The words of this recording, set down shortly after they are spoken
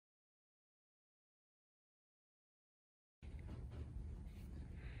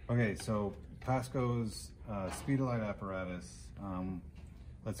Okay, so PASCO's speed of light apparatus.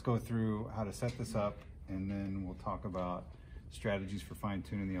 Let's go through how to set this up, and then we'll talk about strategies for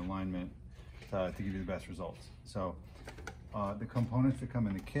fine-tuning the alignment to give you the best results. So the components that come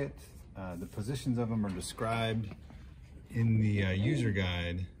in the kit, the positions of them are described in the user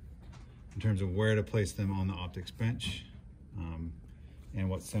guide in terms of where to place them on the optics bench and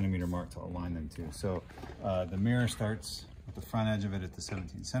what centimeter mark to align them to. So the mirror starts with the front edge of it at the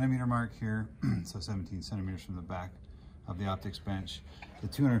 17 centimeter mark here, so 17 centimeters from the back of the optics bench. The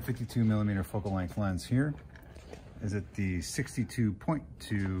 252 millimeter focal length lens here is at the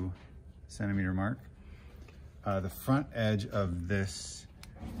 62.2 centimeter mark. The front edge of this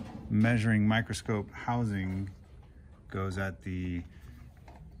measuring microscope housing goes at the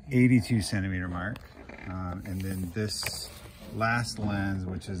 82 centimeter mark. And then this last lens,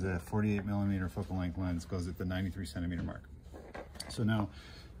 which is a 48 millimeter focal length lens, goes at the 93 centimeter mark. So now,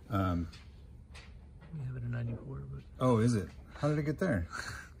 we have it at 94, but... Oh, is it? How did it get there?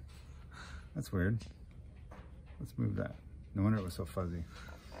 That's weird. Let's move that. No wonder it was so fuzzy.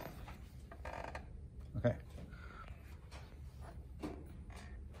 Okay.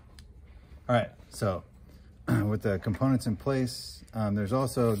 All right, so with the components in place, there's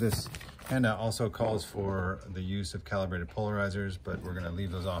also this handout also calls for the use of calibrated polarizers, but we're gonna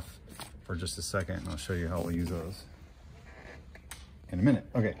leave those off for just a second, and I'll show you how we'll use those in a minute.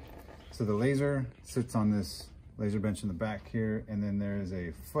 Okay, so the laser sits on this laser bench in the back here, and then there is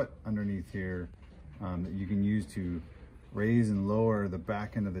a foot underneath here that you can use to raise and lower the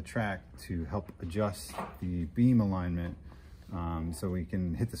back end of the track to help adjust the beam alignment so we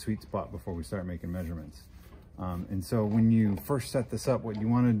can hit the sweet spot before we start making measurements. And so when you first set this up, what you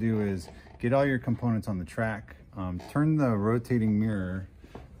want to do is get all your components on the track, turn the rotating mirror,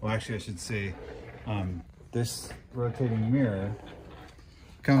 well actually I should say this rotating mirror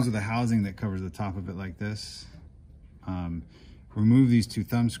comes with a housing that covers the top of it like this. Remove these two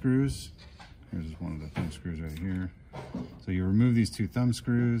thumb screws. Here's just one of the thumb screws right here. So you remove these two thumb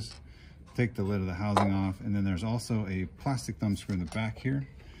screws, take the lid of the housing off, and then there's also a plastic thumb screw in the back here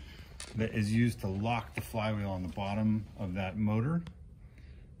that is used to lock the flywheel on the bottom of that motor.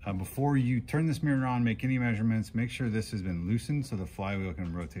 Before you turn this mirror on, make any measurements, make sure this has been loosened so the flywheel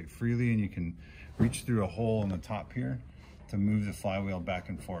can rotate freely, and you can reach through a hole in the top here to move the flywheel back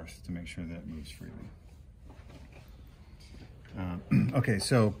and forth to make sure that it moves freely. Okay,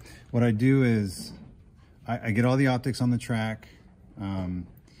 so what I do is I get all the optics on the track,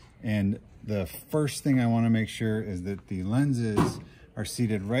 and the first thing I want to make sure is that the lenses are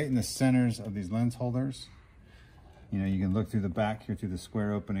seated right in the centers of these lens holders. You know, you can look through the back here through the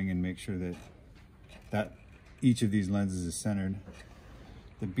square opening and make sure that each of these lenses is centered.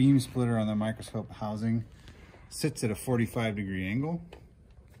 The beam splitter on the microscope housing sits at a 45-degree angle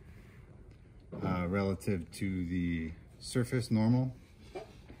relative to the surface, normal,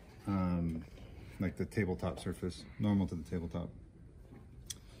 like the tabletop surface, normal to the tabletop.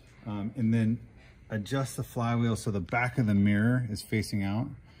 And then adjust the flywheel so the back of the mirror is facing out.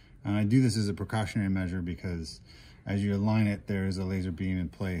 And I do this as a precautionary measure because as you align it, there is a laser beam in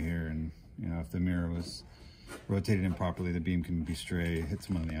play here, and you know, if the mirror was rotated improperly, the beam can be stray, hit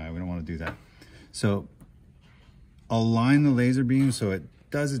someone in the eye. We don't want to do that. So align the laser beam so it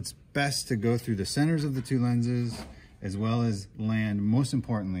does its best to go through the centers of the two lenses, as well as land, most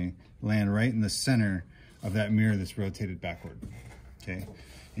importantly, land right in the center of that mirror that's rotated backward, okay?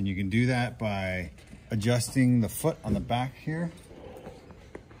 And you can do that by adjusting the foot on the back here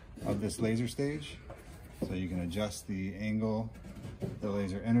of this laser stage. So you can adjust the angle the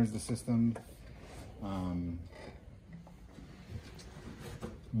laser enters the system.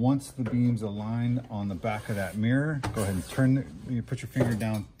 Once the beam's aligned on the back of that mirror, go ahead and you put your finger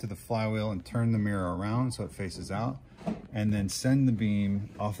down to the flywheel and turn the mirror around so it faces out, and then send the beam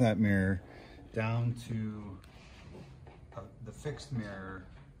off that mirror down to the fixed mirror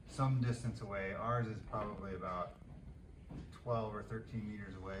some distance away. Ours is probably about 12 or 13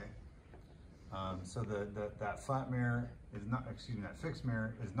 meters away. So that flat mirror is not, excuse me, that fixed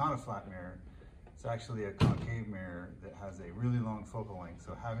mirror is not a flat mirror. It's actually a concave mirror that has a really long focal length.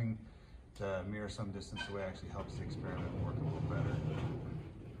 So having the mirror some distance away actually helps the experiment work a little better.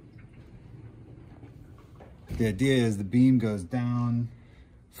 The idea is the beam goes down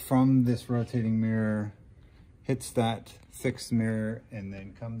from this rotating mirror, hits that fixed mirror, and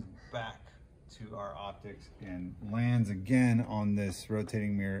then comes back to our optics and lands again on this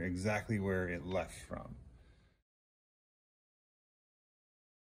rotating mirror exactly where it left from.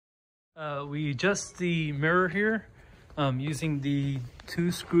 We adjust the mirror here using the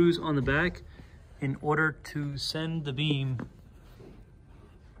two screws on the back in order to send the beam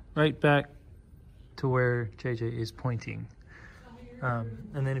right back to where JJ is pointing.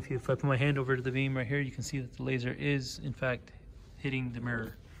 And then if I put my hand over to the beam right here, you can see that the laser is in fact hitting the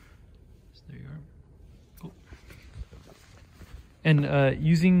mirror. So there you are. Cool. And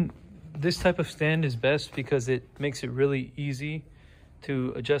using this type of stand is best because it makes it really easy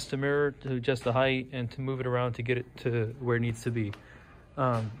to adjust the mirror, to adjust the height, and to move it around to get it to where it needs to be.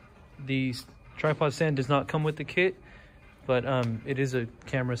 The tripod stand does not come with the kit, but it is a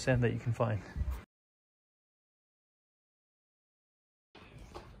camera stand that you can find.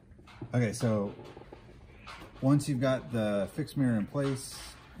 Okay, so once you've got the fixed mirror in place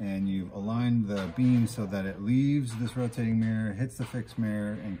and you've aligned the beam so that it leaves this rotating mirror, hits the fixed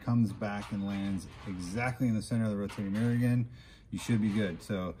mirror, and comes back and lands exactly in the center of the rotating mirror again, you should be good.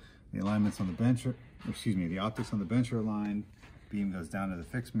 So the alignments on the bench, the optics on the bench are aligned, beam goes down to the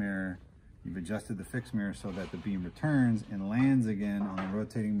fixed mirror, you've adjusted the fixed mirror so that the beam returns and lands again on the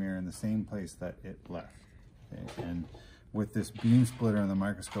rotating mirror in the same place that it left. Okay? And with this beam splitter and the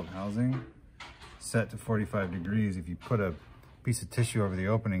microscope housing set to 45 degrees, if you put a piece of tissue over the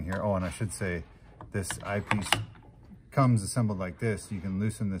opening here, oh, and I should say this eyepiece comes assembled like this. You can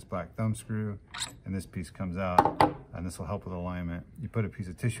loosen this black thumb screw and this piece comes out, and this will help with alignment. You put a piece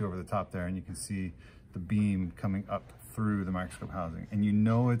of tissue over the top there and you can see the beam coming up through the microscope housing. And you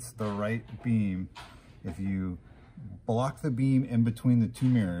know it's the right beam if you block the beam in between the two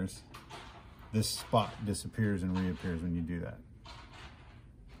mirrors. This spot disappears and reappears when you do that.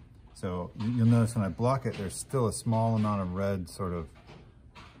 So you'll notice when I block it, there's still a small amount of red sort of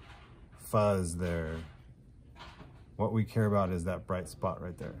fuzz there. What we care about is that bright spot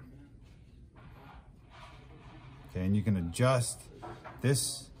right there. Okay, and you can adjust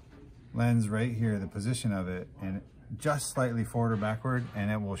this lens right here, the position of it, and just slightly forward or backward,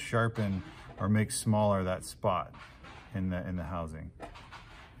 and it will sharpen or make smaller that spot in the housing.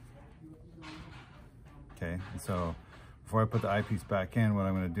 Okay, and so before I put the eyepiece back in, what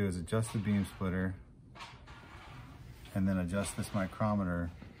I'm going to do is adjust the beam splitter and then adjust this micrometer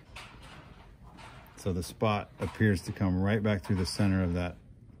so the spot appears to come right back through the center of that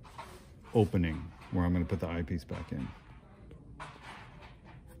opening where I'm going to put the eyepiece back in.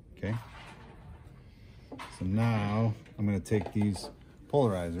 Okay, so now I'm going to take these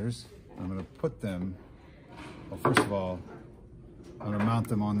polarizers, I'm going to put them, well, first of all, I'm going to mount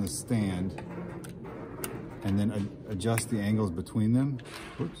them on this stand and then adjust the angles between them.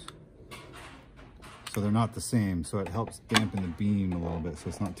 Oops. So they're not the same, so it helps dampen the beam a little bit so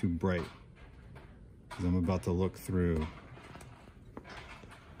it's not too bright, because I'm about to look through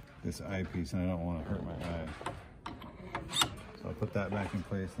this eyepiece and I don't want to hurt my eye. So I'll put that back in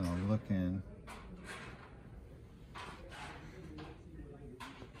place and I'll look in.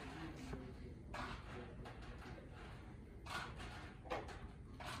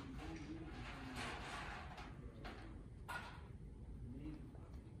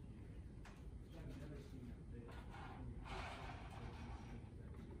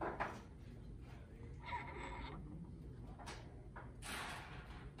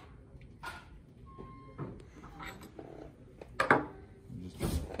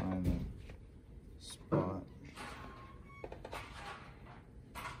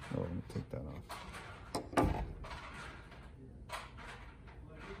 Take that off.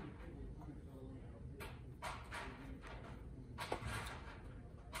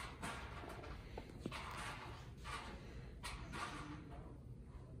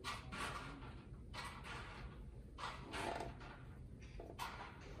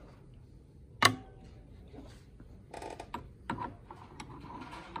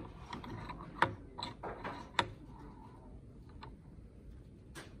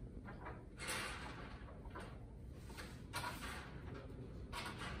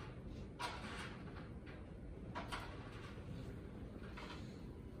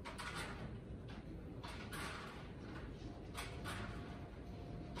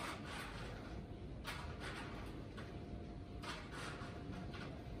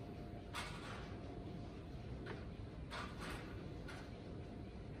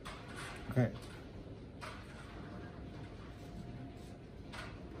 Okay.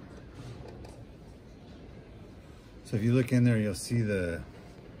 So if you look in there, you'll see the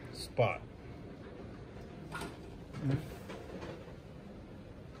spot. There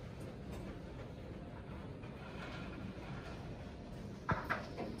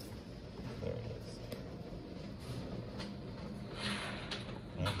it is.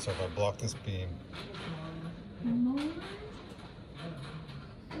 All right, so if I block this beam,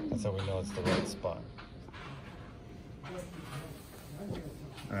 that's how we know it's the right spot.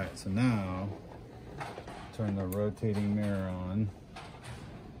 All right, so now turn the rotating mirror on.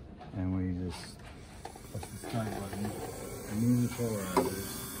 and we just push the start button, remove the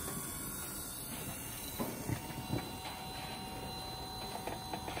polarizers.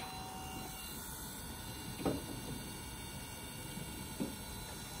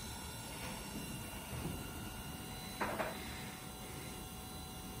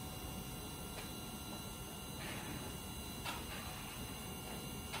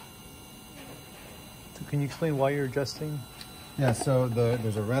 Can you explain why you're adjusting? Yeah, so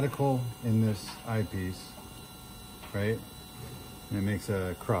there's a reticle in this eyepiece, right? And it makes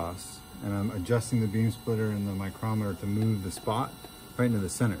a cross. And I'm adjusting the beam splitter and the micrometer to move the spot right into the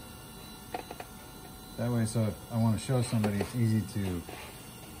center. That way, so if I want to show somebody, it's easy to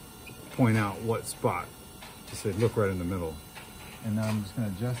point out what spot to say, look right in the middle. And now I'm just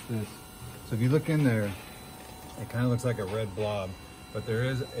going to adjust this. So if you look in there, it kind of looks like a red blob, but there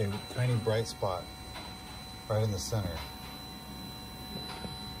is a tiny bright spot right in the center.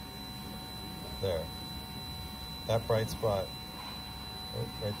 There. That bright spot,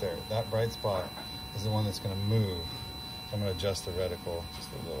 right there, that bright spot is the one that's going to move. So I'm going to adjust the reticle just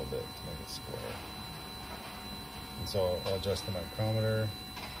a little bit to make it square. And so I'll adjust the micrometer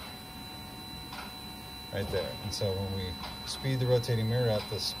right there. And so when we speed the rotating mirror out,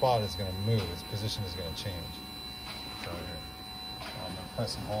 the spot is going to move, its position is going to change. So here, I'm going to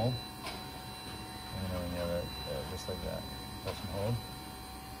press and hold. And then when you have it, just like that, press and hold.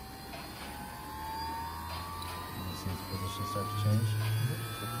 And you see its position start to change.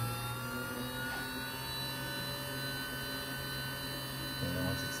 And then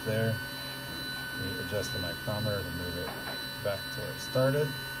once it's there, we adjust the micrometer to move it back to where it started.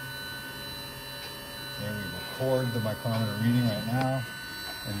 And we record the micrometer reading right now.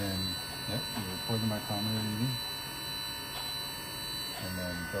 And then, yep, we record the micrometer reading. And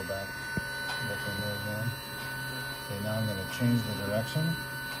then go back. Look in there again. Okay, now I'm going to change the direction.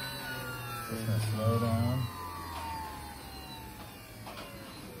 So it's going to slow down.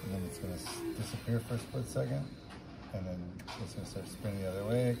 And then it's going to disappear for a split second. And then it's going to start spinning the other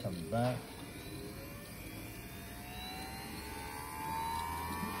way, comes back.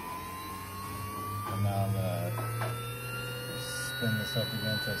 And now I'm going to spin this up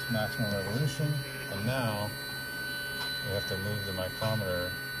again to its maximum revolution. And now we have to move the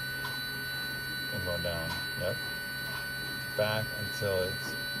micrometer and go down, yep, back until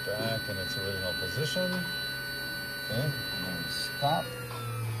it's back in its original position. Okay, and then we stop,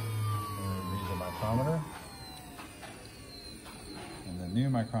 and we read the micrometer, and the new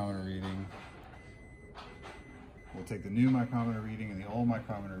micrometer reading, we'll take the new micrometer reading and the old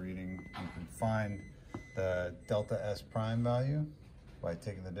micrometer reading. You can find the delta S prime value by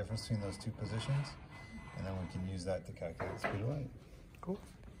taking the difference between those two positions, and then we can use that to calculate the speed of light. Cool.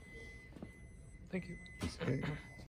 Thank you. Okay.